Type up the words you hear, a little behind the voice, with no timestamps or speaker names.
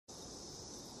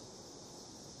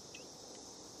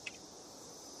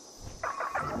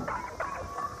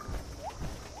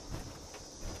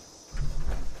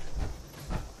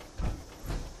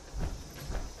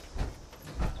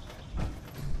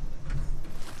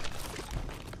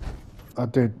I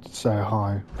did say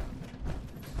hi.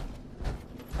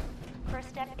 First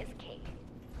step is cake.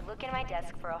 Look in my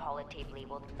desk for a holotape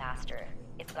labeled Master.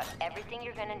 It's got everything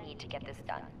you're gonna need to get this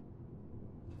done.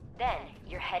 Then,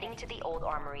 you're heading to the old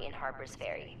armory in Harper's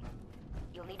Ferry.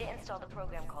 You'll need to install the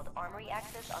program called Armory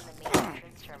Access on the main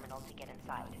entrance terminal to get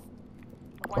inside.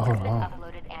 Once it's been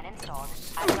uploaded and installed,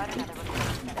 I've got another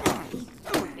recording set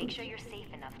up. Make sure you're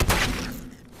safe enough to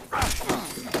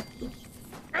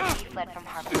he fled from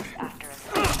Harper's after a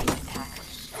surprise attack.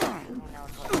 Who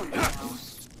knows what will now.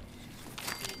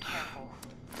 Be careful.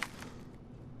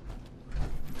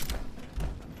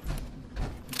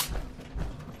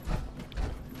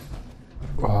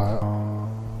 Right,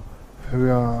 here we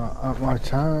are at my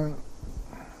town.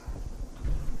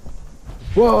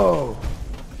 Whoa!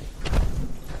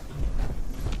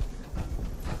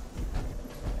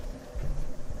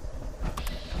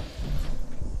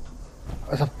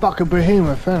 That's a fucking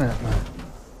behemoth, isn't it, man?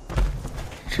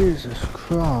 Jesus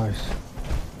Christ.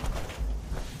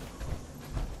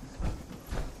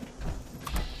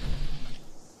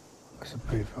 That's a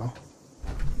beaver.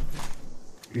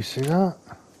 You see that?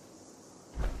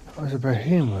 That was a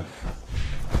behemoth.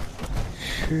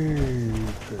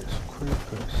 Jeepers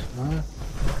creepers, no?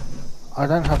 I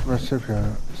don't have a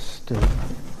recipient still,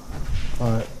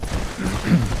 but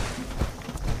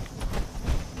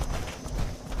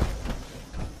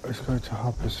let's go to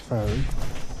Harper's Ferry.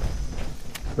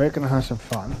 We're gonna have some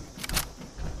fun.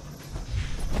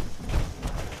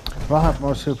 If I have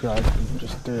more super, I can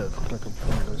just do it for clicking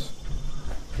fingers.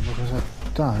 Because I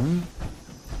don't,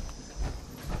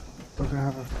 we're gonna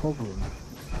have a problem.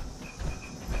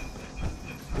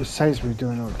 It saves me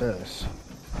doing all this.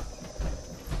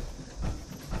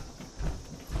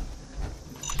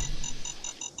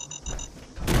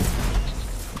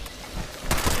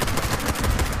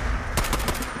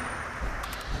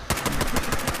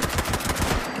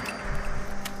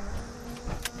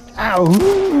 Ow!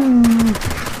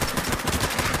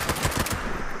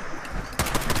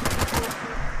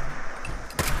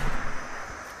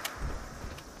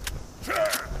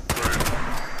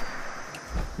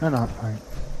 No, not mate.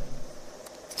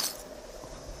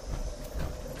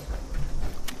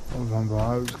 Remember,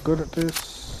 I was good at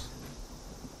this.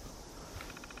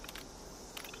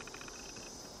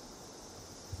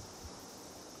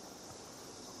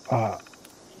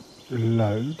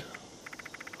 Load.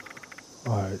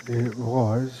 Right, it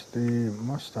was the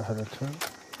must have had a turn.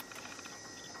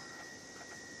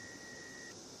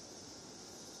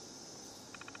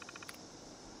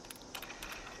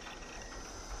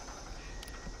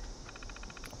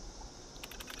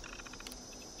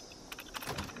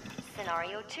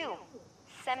 Scenario 2.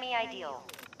 Semi-ideal.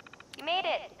 You made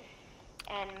it!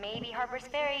 And maybe Harper's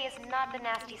Ferry is not the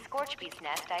nasty Scorchbeast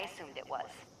nest I assumed it was.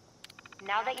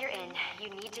 Now that you're in, you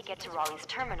need to get to Raleigh's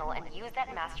terminal and use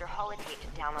that master holotape to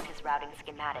download his routing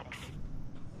schematics.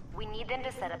 We need them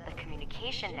to set up the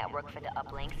communication network for the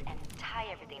uplinks and tie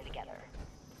everything together.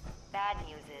 Bad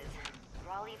news is,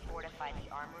 Raleigh fortified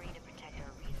the armory to protect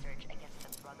our research against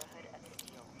the Brotherhood of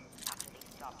Steel after they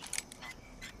stopped trying.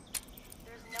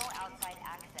 There's no outside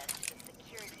access to the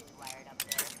security wired up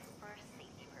there for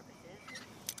safety purposes,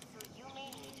 so you may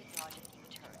need to dodge a few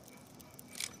turrets.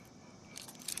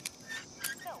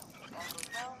 So, if all goes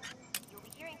well, you'll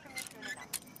be hearing from me soon enough.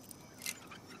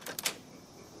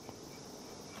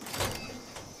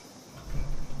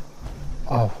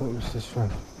 Oh, what was this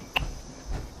one?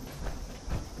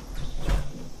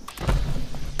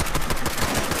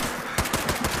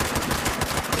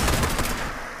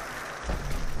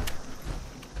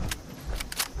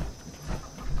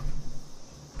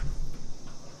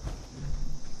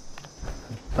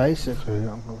 Basically,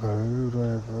 I'm gonna go all the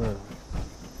way over.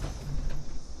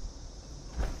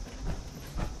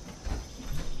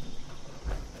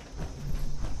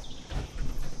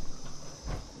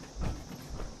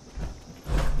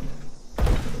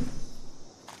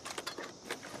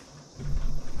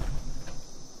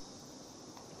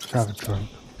 Let's have a drink.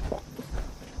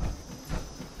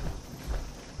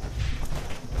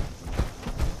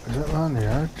 Is it around the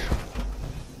edge?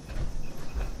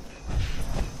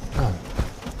 No.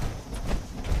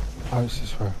 Oh, it's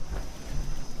this way.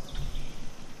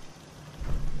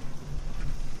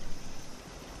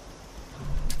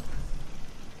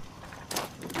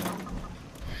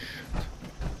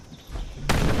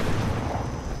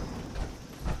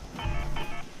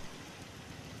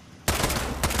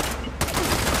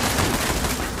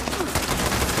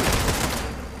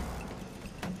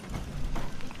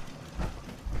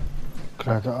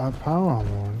 Glad that I have power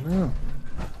armor on, yeah.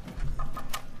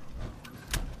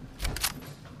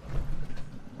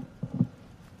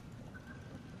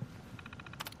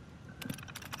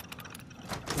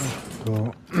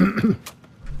 thought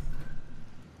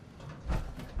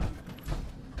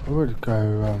I would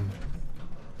go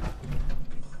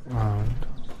round.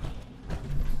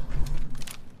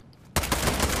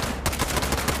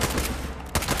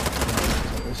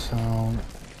 Take this out.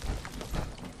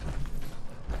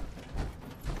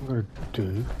 What I'm gonna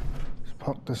do is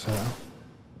pop this out.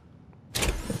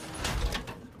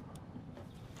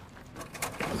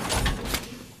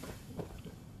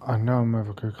 I know I'm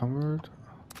over cucumbered.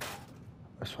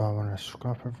 That's why I want to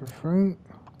scrap everything.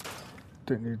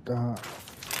 Don't need that.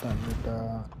 Don't need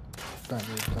that. Don't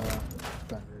need that.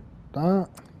 Don't need that.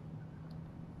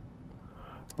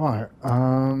 Right,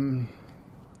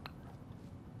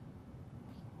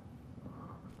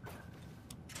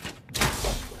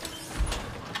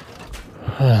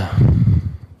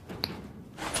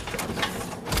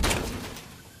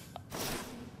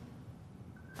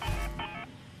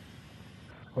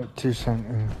 what 2 cent?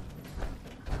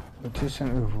 What 2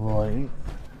 cent of white?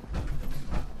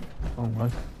 Wrong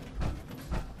way.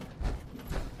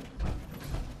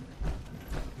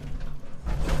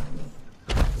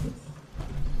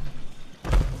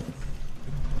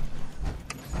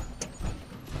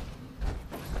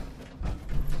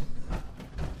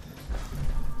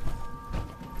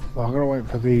 Well, I'm gonna wait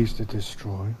for these to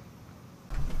destroy.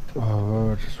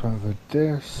 Oh, just went for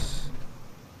this.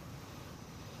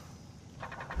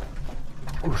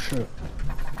 Oh shit.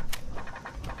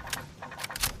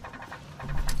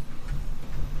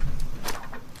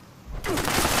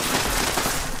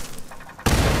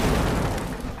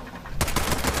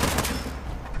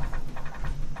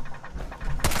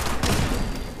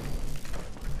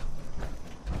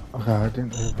 Okay, I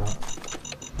didn't do that.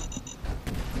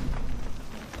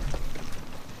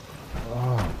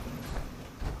 Oh,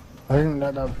 I didn't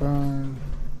let that burn.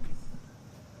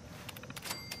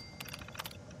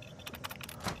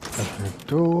 Open the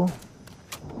door.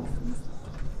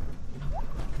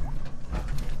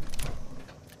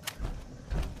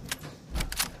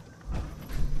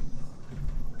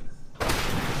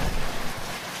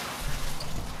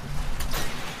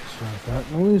 Sorry for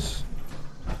that noise.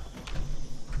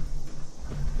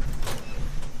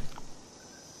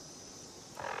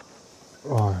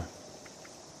 Right.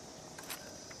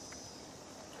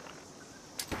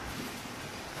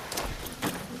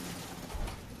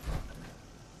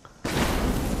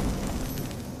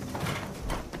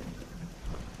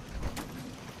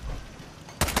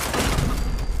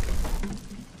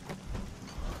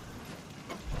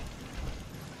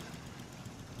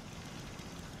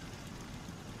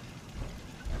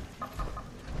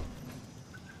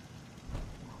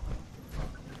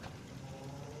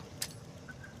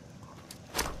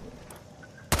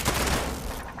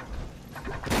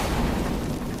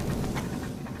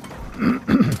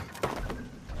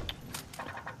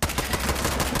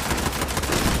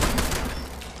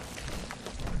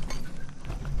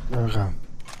 There we go.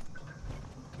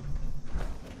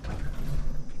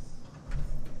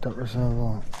 That was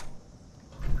what?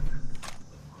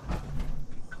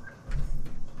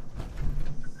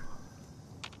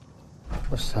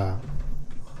 What's that?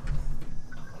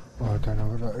 Well, I don't know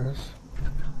what that is.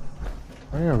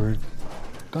 Oh yeah, we've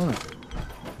done it.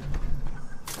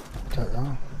 Take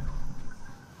that.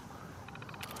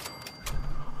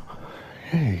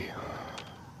 Hey.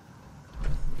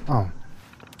 Oh.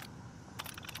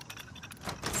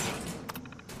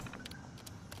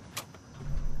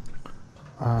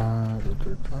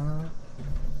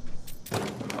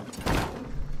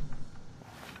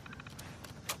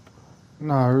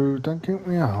 No, don't kick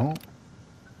me out.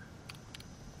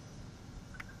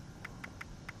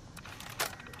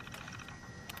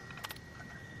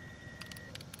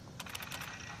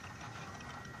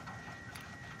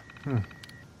 Okay.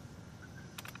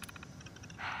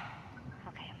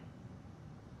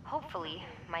 Hopefully,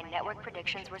 my network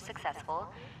predictions were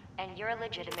successful, and you're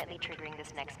legitimately triggering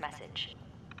this next message.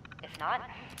 If not,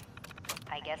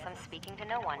 I guess I'm speaking to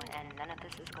no one, and none of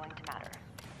this is going to matter.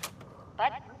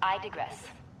 But I digress.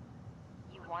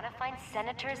 You want to find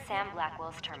Senator Sam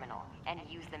Blackwell's terminal, and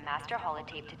use the master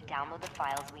holotape to download the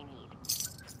files we need.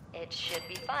 It should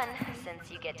be fun, since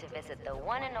you get to visit the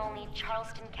one and only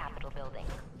Charleston Capitol building.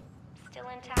 Still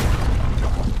intact.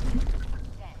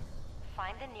 Then,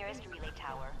 find the nearest relay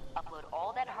tower, upload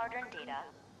all that hard-earned data.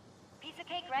 Piece of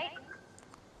cake, right?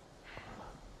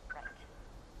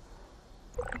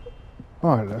 Right.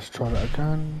 Alright, let's try that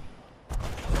again.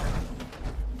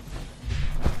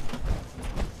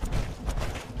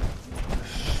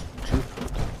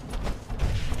 Stupid.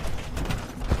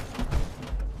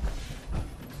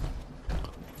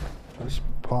 Let's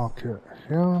park it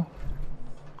here.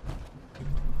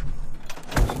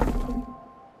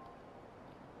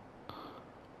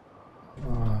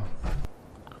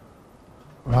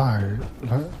 Right,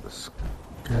 let's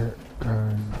get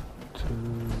going to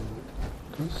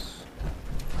this.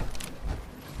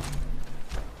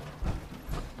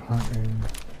 Planting,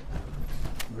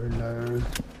 reload.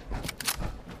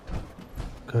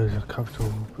 Go to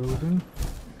Capitol building.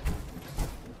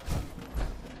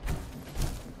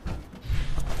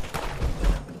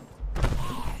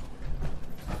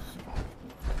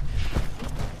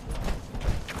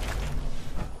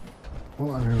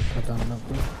 Oh, I never put down that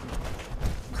book.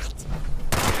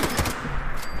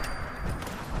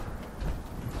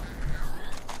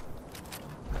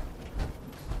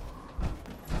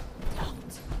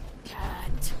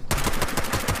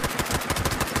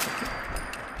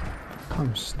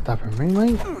 Come stabbing me,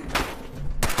 mate.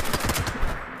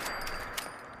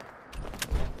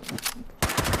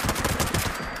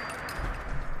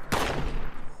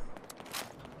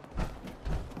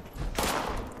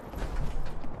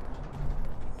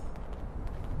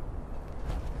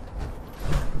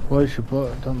 Why should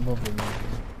but don't bother me.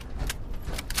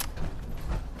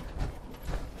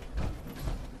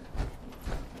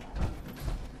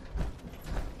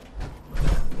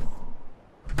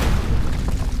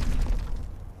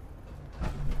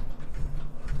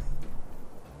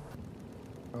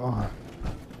 Oh.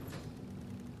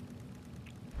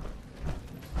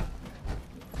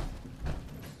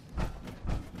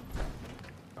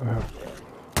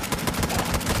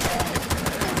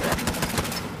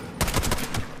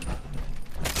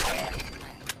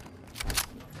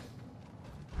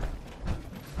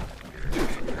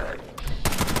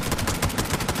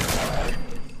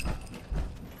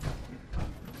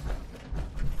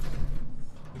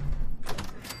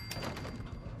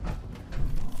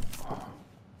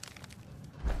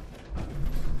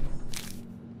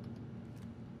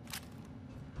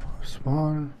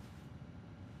 Spawn.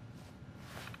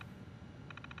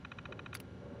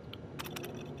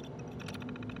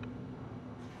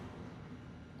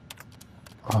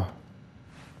 Oh.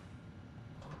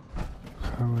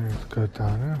 So we need to go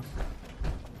down here.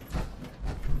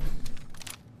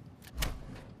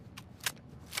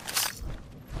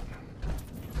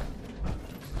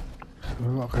 So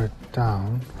we've got to go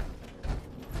down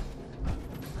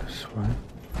this way.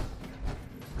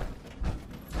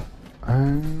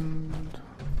 And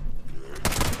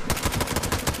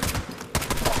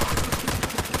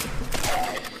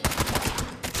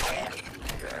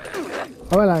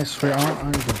oh, hello, sweetheart. How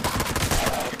you doing?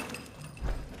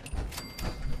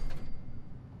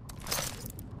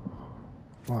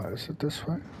 Right, is it this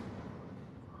way?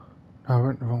 No, I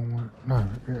went the wrong way. No,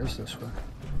 it is this way.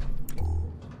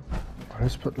 Right,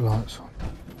 let's put the lights on.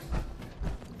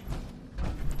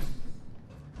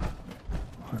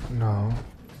 Right, no.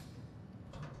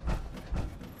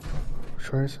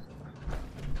 Which way is it?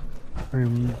 We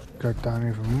can go down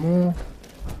even more.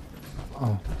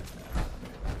 Oh.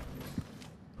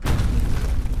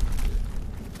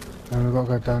 Then we've got to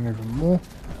go down even more.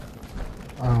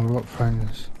 And we've got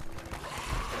friends.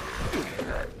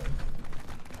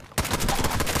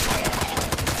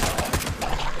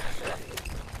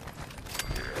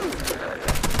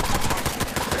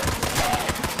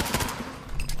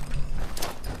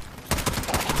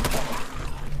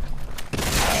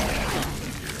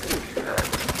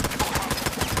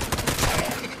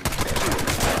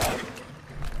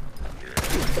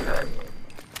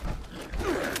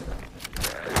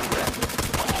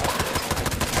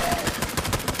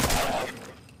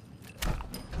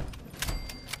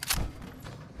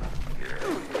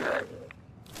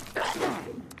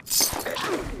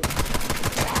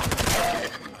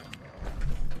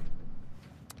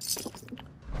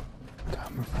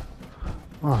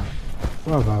 Right,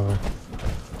 where are we?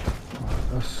 Right,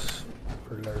 let's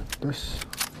reload this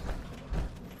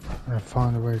and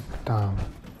find a way down.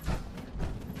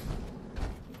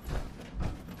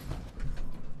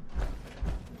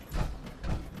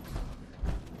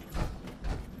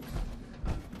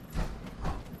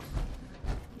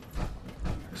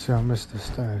 See, I missed the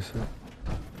stairs. So.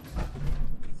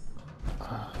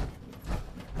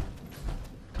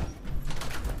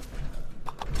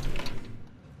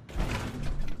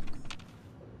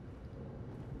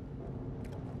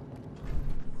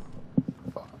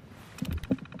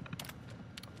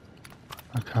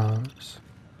 Accounts,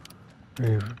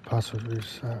 password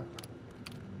reset.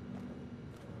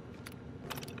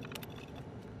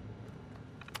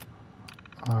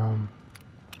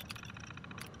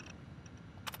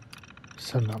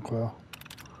 Send that quill.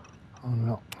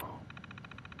 Unlock.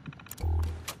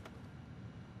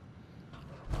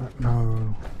 But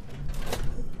no.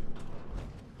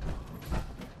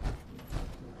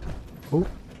 Oh.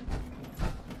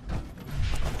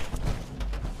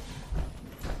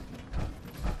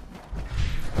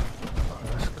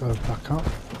 Go back up.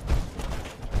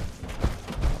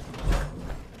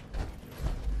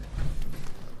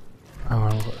 Hang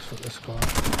on, I've got to sort this guy.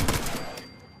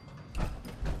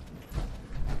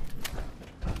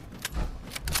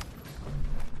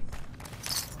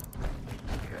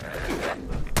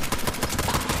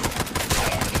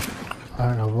 I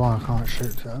don't know why I can't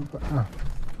shoot though, but no.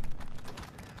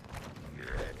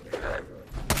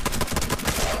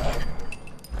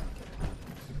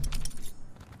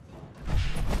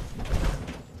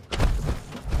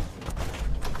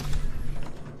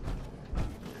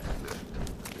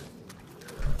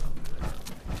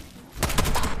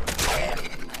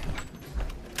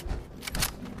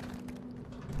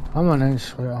 Come on in,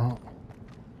 sweetheart.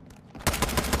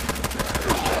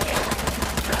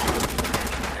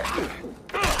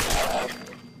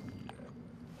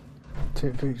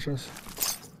 Tip features.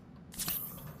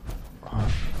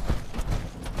 Right.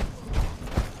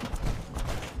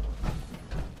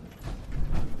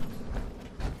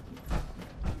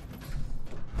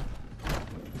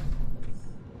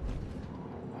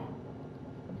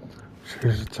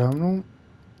 Here's the terminal.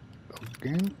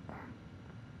 Again.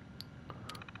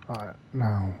 Right,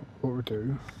 now what we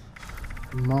do,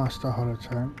 master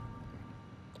holotape.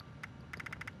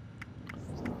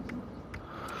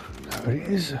 There it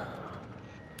is.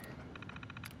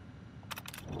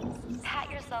 Pat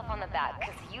yourself on the back,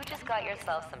 because you just got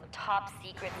yourself some top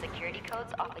secret security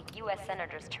codes off a US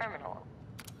Senator's terminal.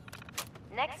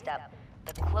 Next up,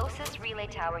 the closest relay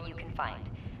tower you can find,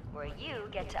 where you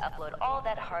get to upload all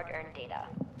that hard-earned data.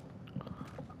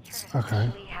 You're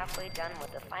officially halfway done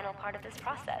with the final part of this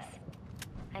process.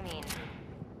 I mean...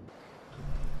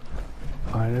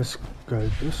 Alright, let's go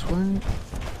this way.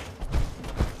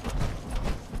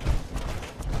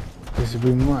 This will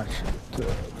be much to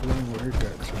where it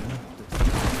gets to.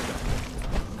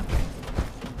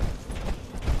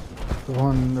 The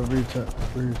one, the relay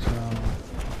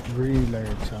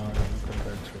tower you can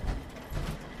go to.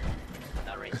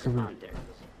 The responders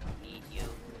need you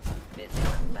to visit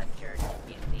the church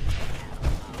in the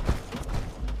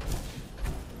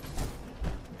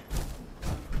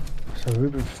So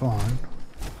we'll be fine.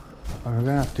 We're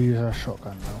gonna have to use our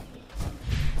shotgun now.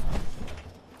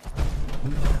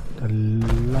 The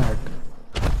lag.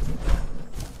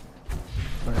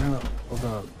 But now we'll go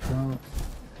up.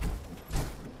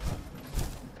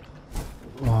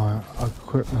 Right, I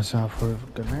equipped myself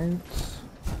with grenades.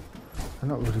 They're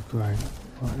not really great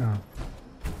right now.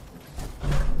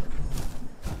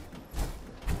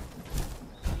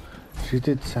 She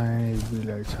did say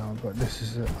relay tower, but this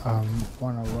is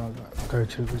one I want to go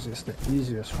to because it's the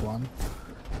easiest one.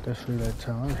 This relay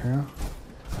tower here.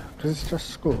 Because it's just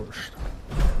scorched.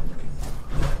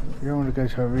 You don't want to go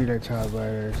to a relay tower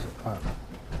where there's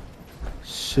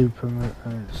super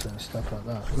mutants and stuff like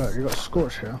that. Look, you got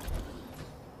scorch here.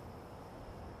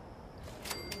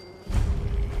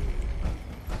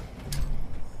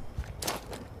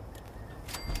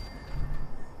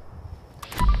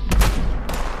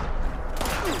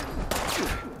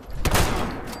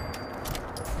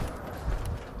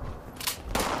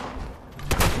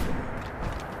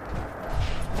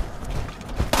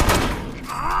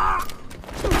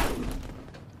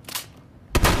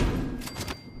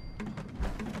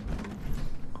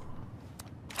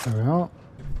 There we are.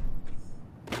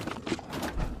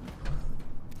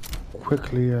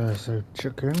 Quickly as a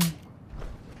chicken.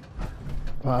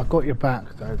 But I got your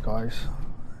back though, guys.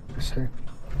 You see?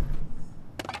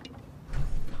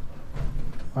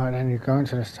 Right, then you go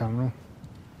into this terminal.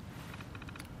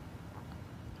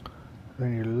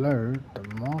 Then you load the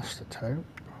master tape.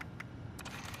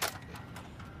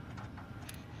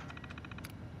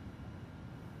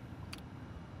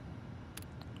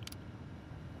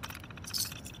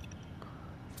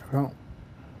 Well,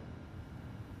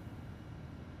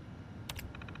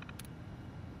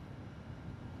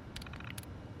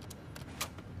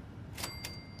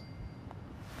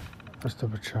 let's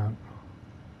double check.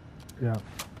 Yeah.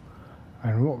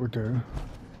 And what we do,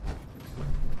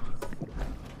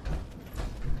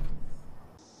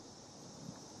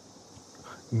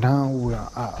 now we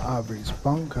are at Abby's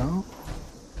bunker.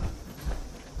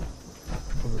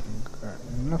 We can get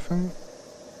nothing.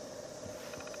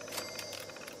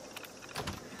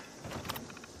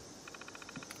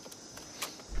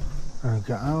 And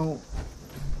get out.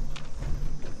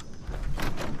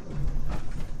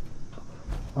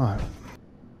 Right.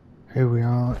 Here we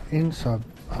are inside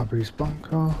Abby's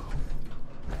bunker.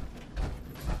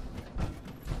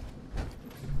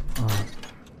 Right.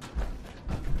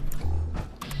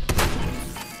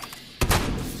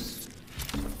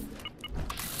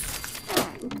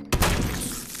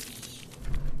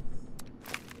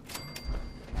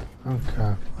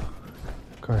 Okay.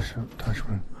 Gosh, don't touch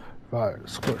me. Right,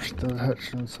 Scotch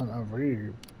Detection Center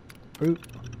reboot.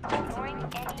 Ignoring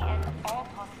any and all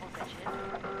possible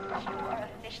glitches, you are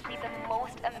officially the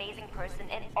most amazing person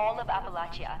in all of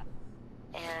Appalachia.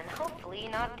 And hopefully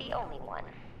not the only one.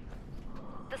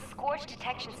 The Scorch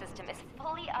detection system is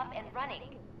fully up and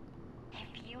running.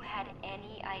 If you had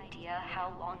any idea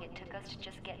how long it took us to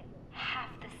just get half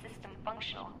the system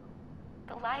functional.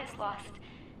 The lives lost.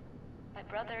 My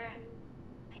brother,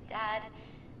 my dad,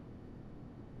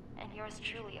 and yours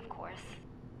truly, of course.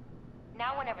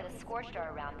 Now whenever the Scorched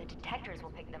are around, the detectors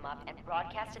will pick them up and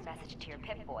broadcast a message to your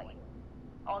Pip-Boy.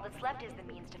 All that's left is the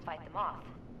means to fight them off.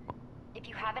 If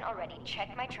you haven't already,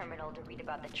 check my terminal to read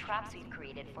about the traps we've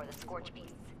created for the Scorch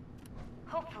beasts.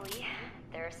 Hopefully,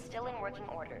 they're still in working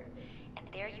order, and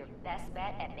they're your best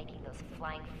bet at making those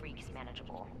flying freaks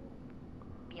manageable.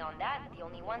 Beyond that, the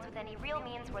only ones with any real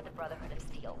means were the Brotherhood of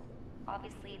Steel.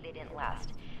 Obviously, they didn't last,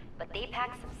 but they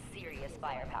packed some serious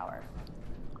firepower.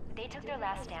 They took their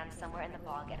last stand somewhere in the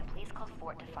bog at a place called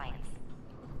Fort Defiance.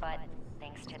 But,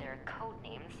 thanks to their code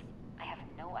names, I have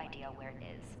no idea where it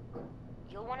is.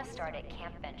 You'll want to start at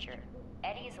Camp Venture,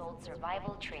 Eddie's old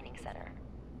survival training center.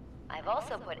 I've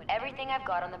also put everything I've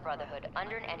got on the Brotherhood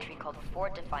under an entry called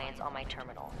Fort Defiance on my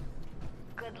terminal.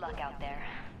 Good luck out there.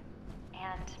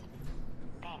 And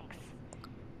thanks.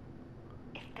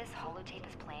 If this holotape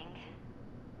is playing,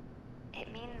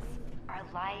 it means our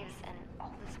lives and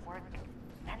all this work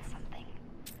meant something.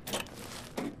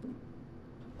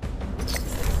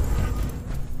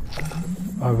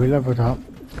 Oh, we leveled up.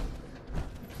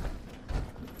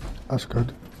 That's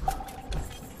good.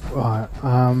 Right,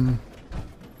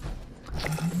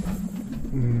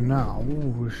 now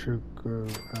we should go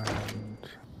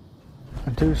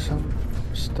and do some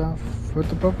stuff with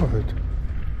the Brotherhood.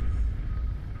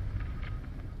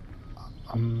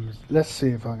 Let's see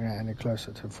if I can get any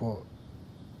closer to Fort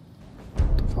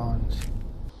Defiance.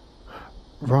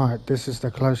 Right, this is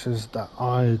the closest that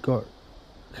I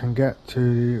can get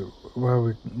to where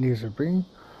we need to be.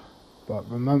 But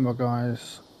remember,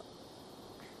 guys,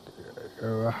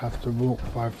 I have to walk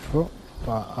by foot,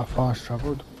 but I fast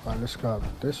travelled. Right, let's go up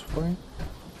this way.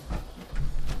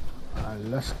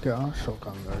 And let's get our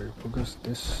shotgun ready, because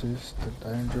this is the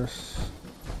dangerous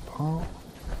part.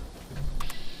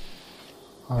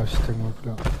 Oh, sting with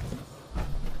look.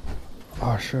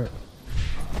 Oh shit.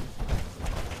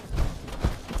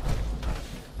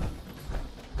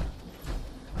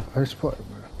 I spotted me.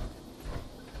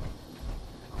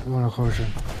 I'm on a caution.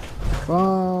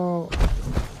 Oh!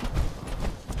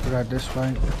 Right this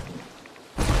way.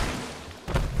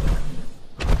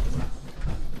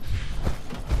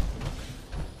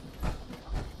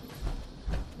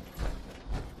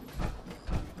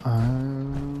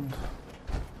 And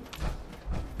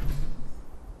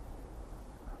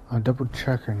I'm double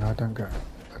checking I don't get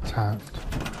attacked.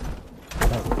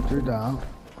 But we'll do that.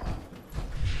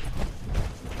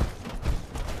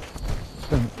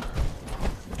 Think.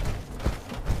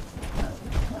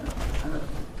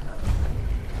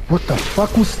 What the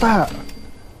fuck was that?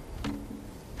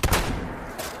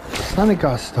 Sonic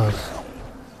gas does.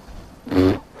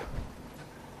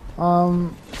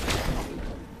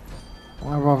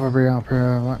 I'd rather be up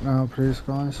here right now, please,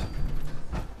 guys.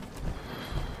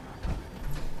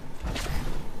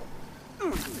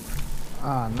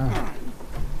 Ah, no.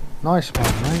 Nice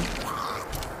one, mate.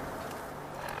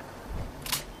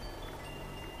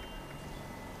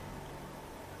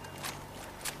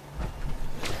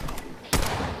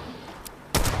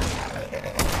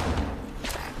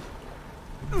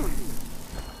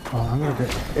 Oh, I'm gonna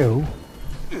get ill.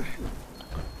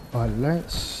 Right,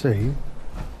 let's see.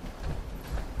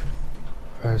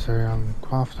 There's a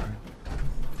crafting.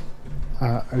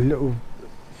 A little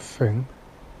thing.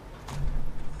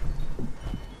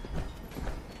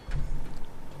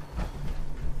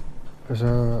 There's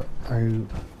a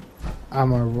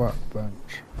ammo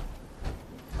workbench.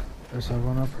 Is there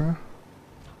one up here?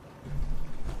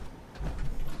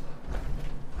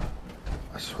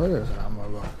 I swear there's an ammo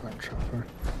workbench up here.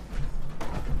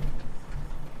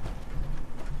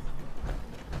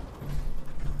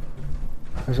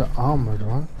 There's an armored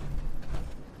one.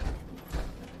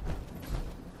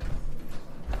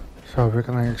 So we're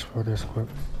gonna explore this quick.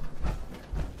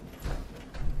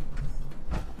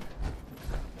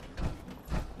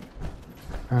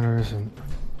 And there isn't.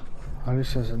 At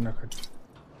least there's a naked.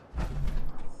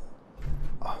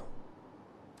 Oh.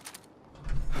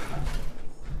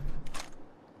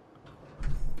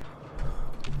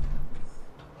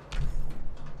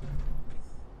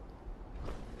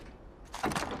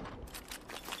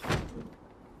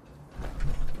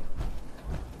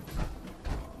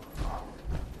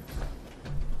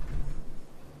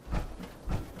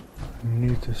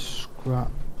 need to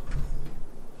scrap.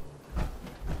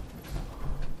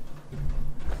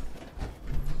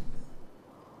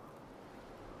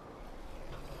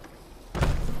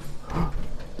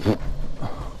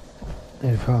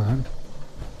 There you go then.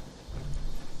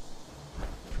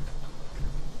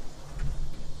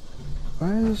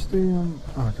 Where's the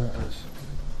oh, there it is.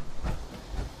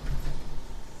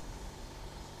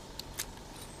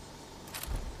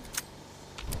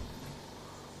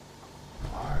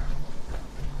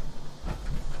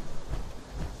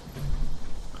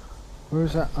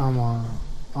 Where's that ammo?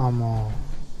 Ammo.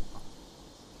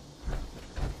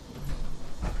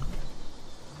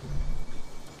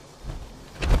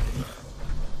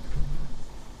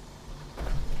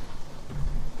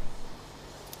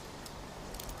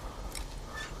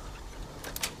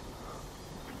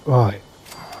 Right.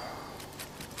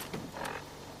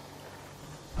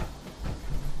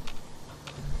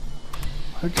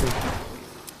 Okay.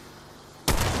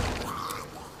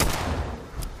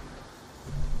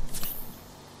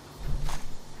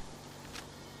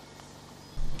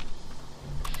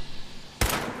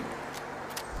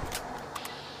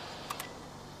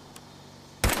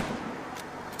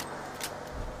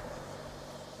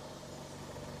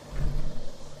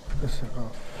 Let's set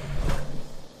off.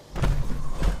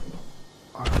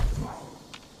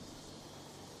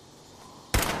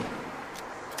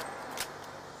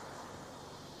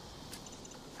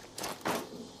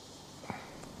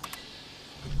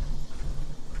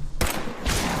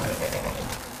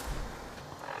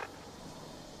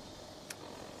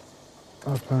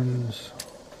 Weapons.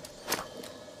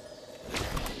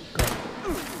 Go.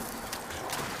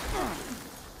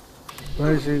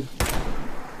 Where is he?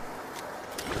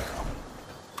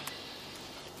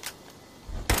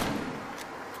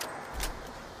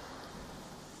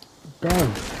 Go.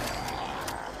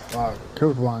 Wow,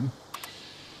 killed one.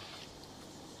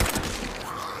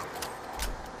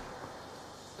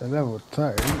 They're level 2,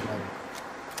 aren't they?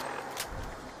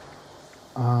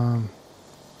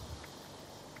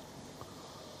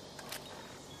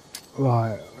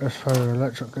 Right, let's throw an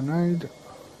electric grenade.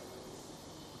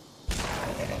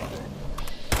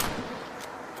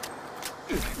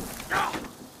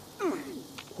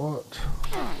 What?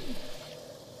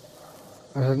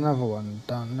 There's another one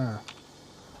down there.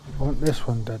 I want this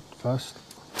one dead first.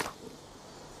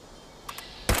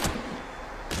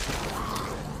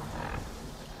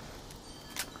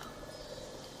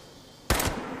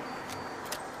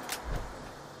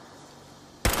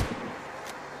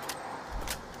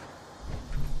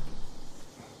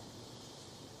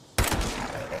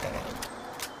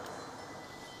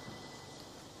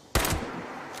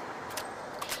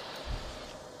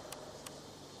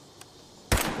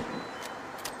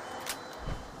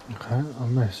 Okay, I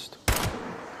missed.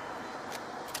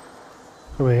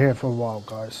 We're here for a while,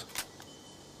 guys.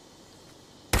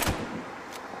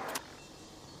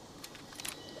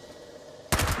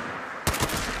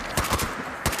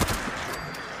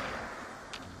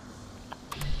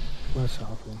 Where's that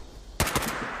one?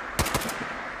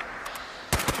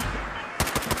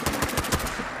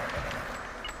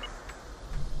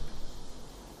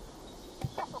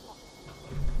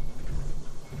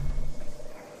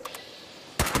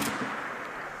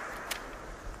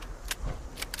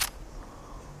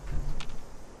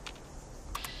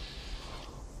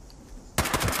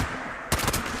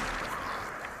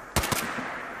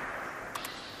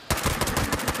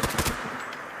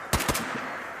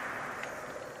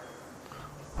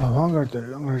 Oh, what I'm going to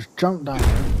do, I'm going to jump down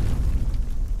here.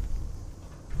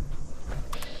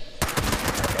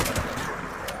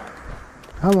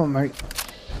 Come on, mate.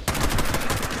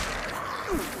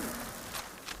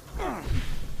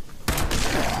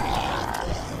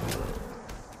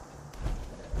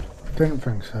 Didn't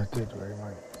think so, did we,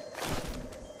 mate?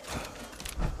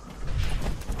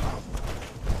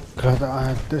 Glad that I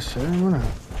had this in, wasn't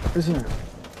it? Isn't it?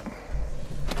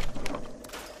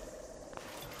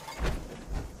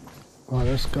 Right,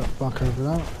 let's get back over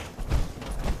that.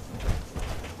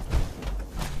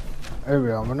 Here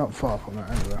we are, we're not far from it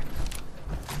anyway.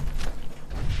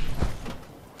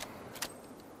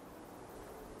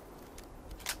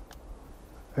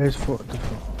 Here's Fort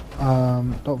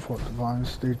Divine, not Fort Divine,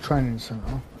 it's the training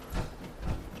centre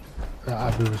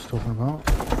that Abby was talking about.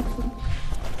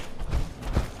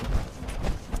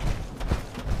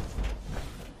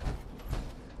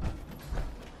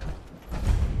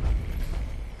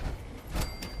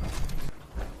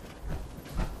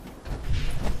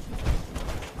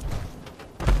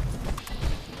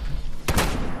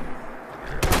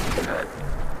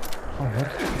 Oh,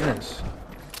 what's this?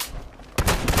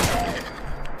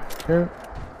 Here.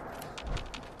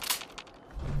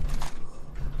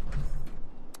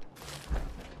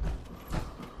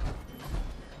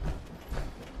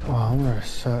 I'm gonna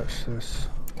search this.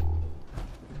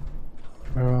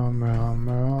 Mirror, mirror,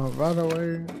 mirror. Right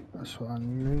away. That's what I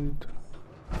need.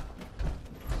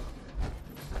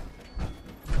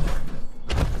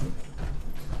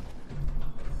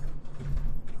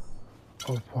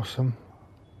 Oh, possum.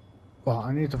 Well,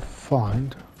 I need to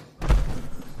find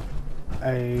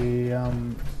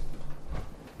a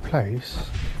place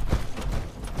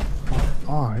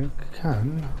I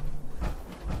can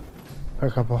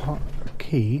pick up a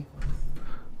key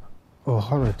or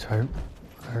holotape.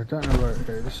 I don't know where it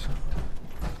is.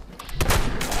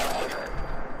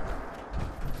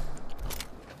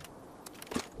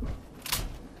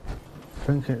 I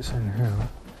think it's in here.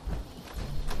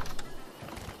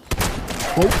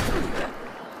 Oh.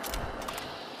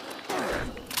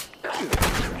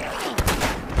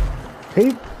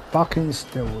 Keep fucking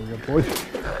still, will you, boy?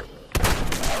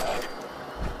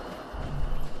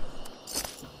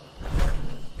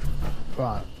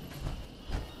 Right.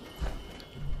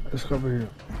 It's gotta be.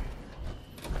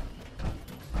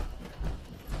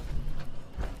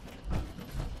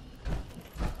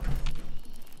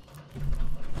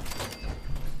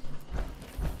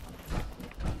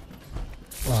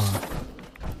 Right.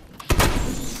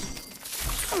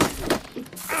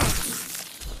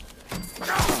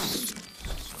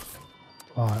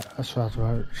 Right, that's right,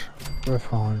 Roach. We're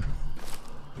fine.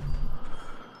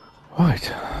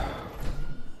 Right.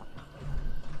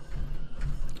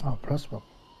 Oh, plasma.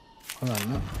 I don't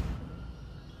know.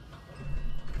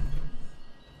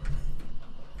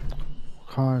 What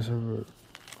kinds of root?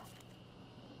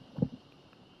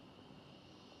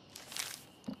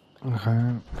 Okay.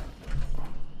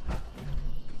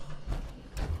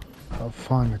 I'll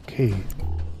find the key.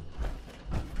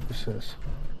 What's this?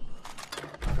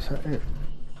 Is that it?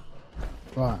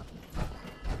 Right.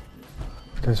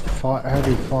 There's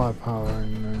heavy firepower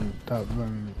in that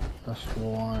room. That's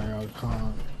why I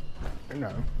can't, you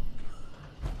know,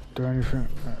 do anything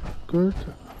good.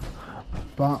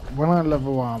 But when I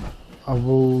level up, I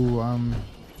will, I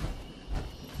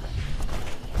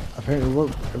think it'll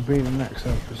be the next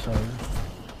episode.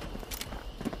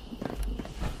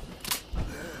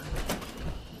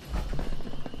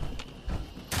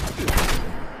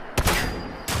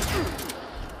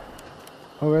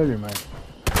 Oh really, mate?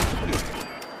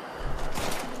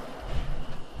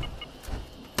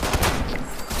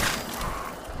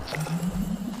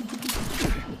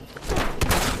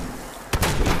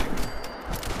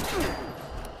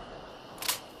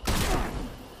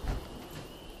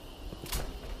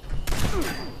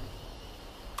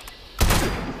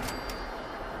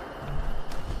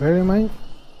 Really, mate?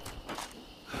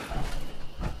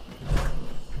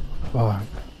 Right.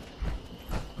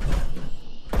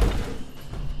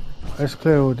 Let's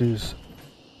clear all these.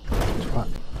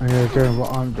 And you're doing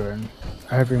what I'm doing.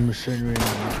 Heavy machinery and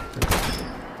that.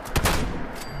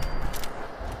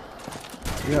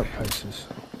 Yep, places.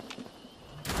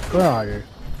 Where are you?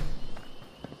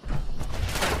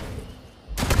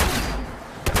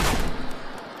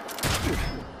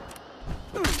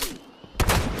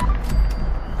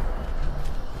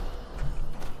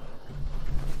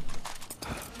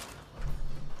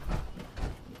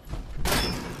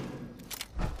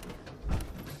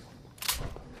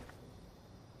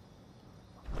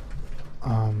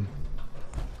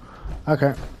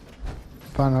 Okay,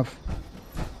 fair enough.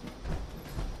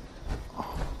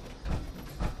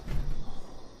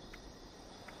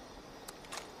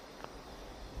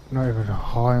 Not even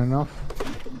high enough.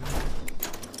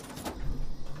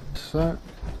 So,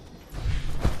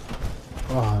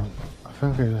 right, I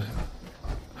think it's.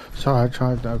 Sorry, I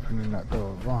tried opening that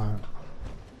door. Right,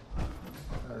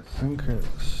 I think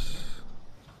it's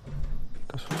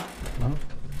this one.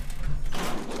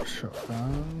 No,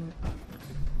 shotgun.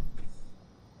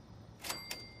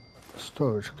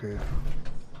 Storage key.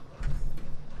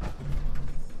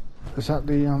 Is that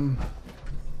the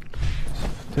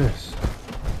this?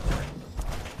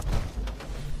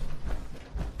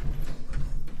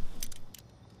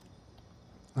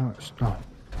 No, it's not.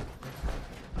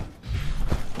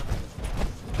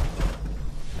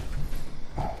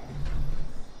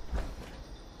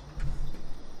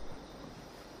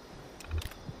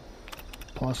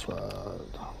 Password.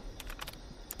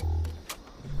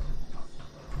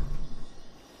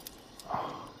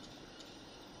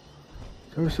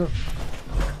 There's a.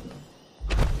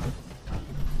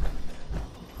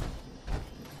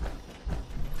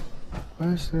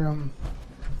 Where's the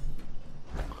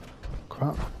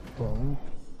crap ball?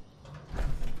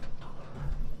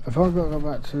 If I got to go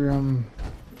back to the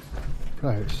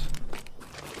place.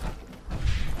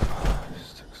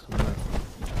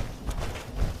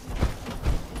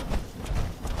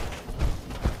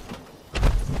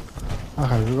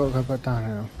 Okay, we've got to go back down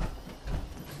here.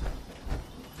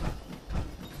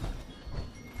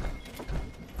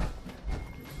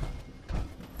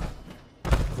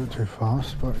 A bit too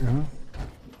fast, but you know.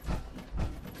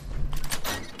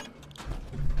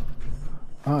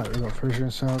 Alright, we've got fishing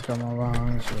cell, gamma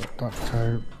rounds, we've got duct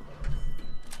tape.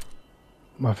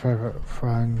 My favourite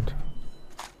friend.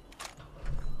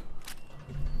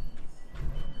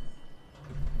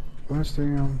 Where's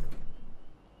the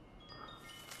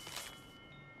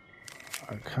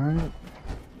okay.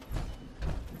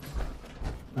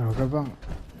 Now we'll go back.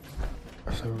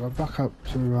 So we'll go back up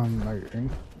to mating.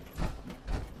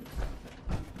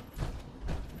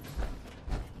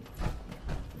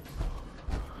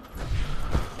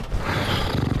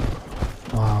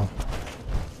 Wow.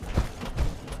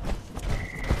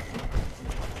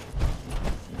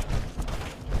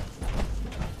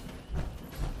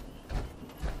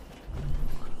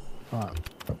 Right.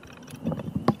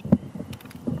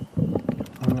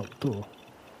 Unlocked door.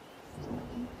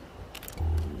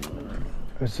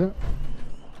 Is it?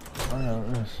 Oh yeah,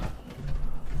 it is.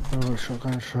 Oh,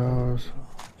 shotgun shells,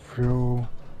 fuel.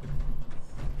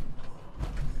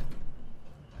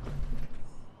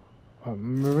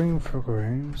 Marine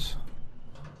figurines.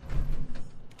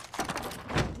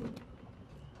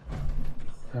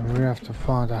 Then we have to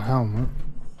find a helmet.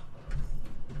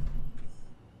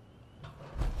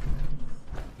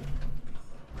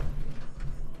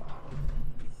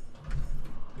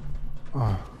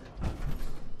 Oh.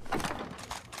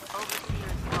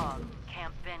 Overseer's log,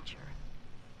 Camp Venture.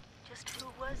 Just who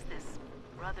was this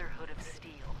Brotherhood of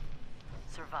Steel?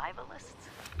 Survivalists?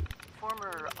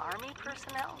 Former army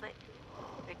personnel?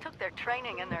 They took their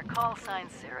training and their call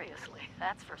signs seriously,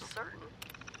 that's for certain.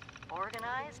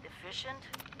 Organized, efficient,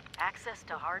 access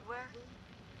to hardware.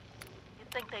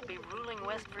 You'd think they'd be ruling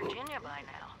West Virginia by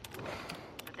now.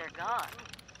 But they're gone.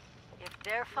 If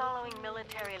they're following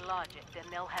military logic, then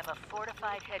they'll have a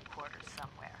fortified headquarters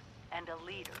somewhere. And a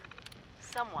leader.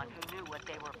 Someone who knew what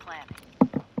they were planning.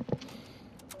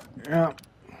 Yeah.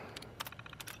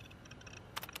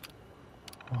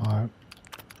 Alright.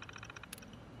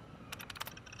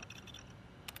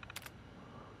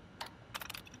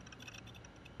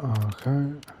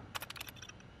 Okay.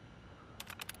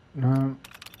 Now,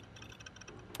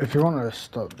 if you want to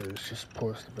stop this, just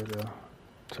pause the video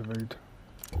to read.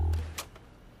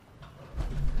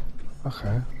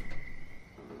 Okay.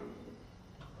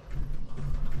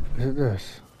 Is it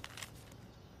this?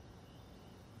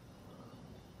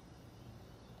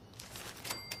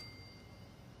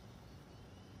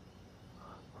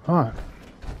 Right.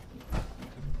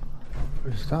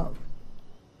 Is that?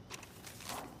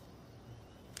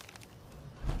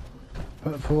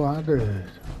 But for what I did.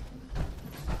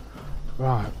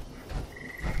 Right.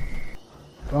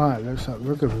 Right, looks like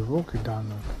we're gonna be walking down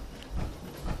there.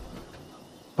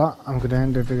 But I'm gonna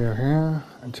end the video here.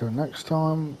 Until next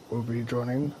time, we'll be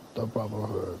joining the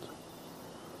Brotherhood.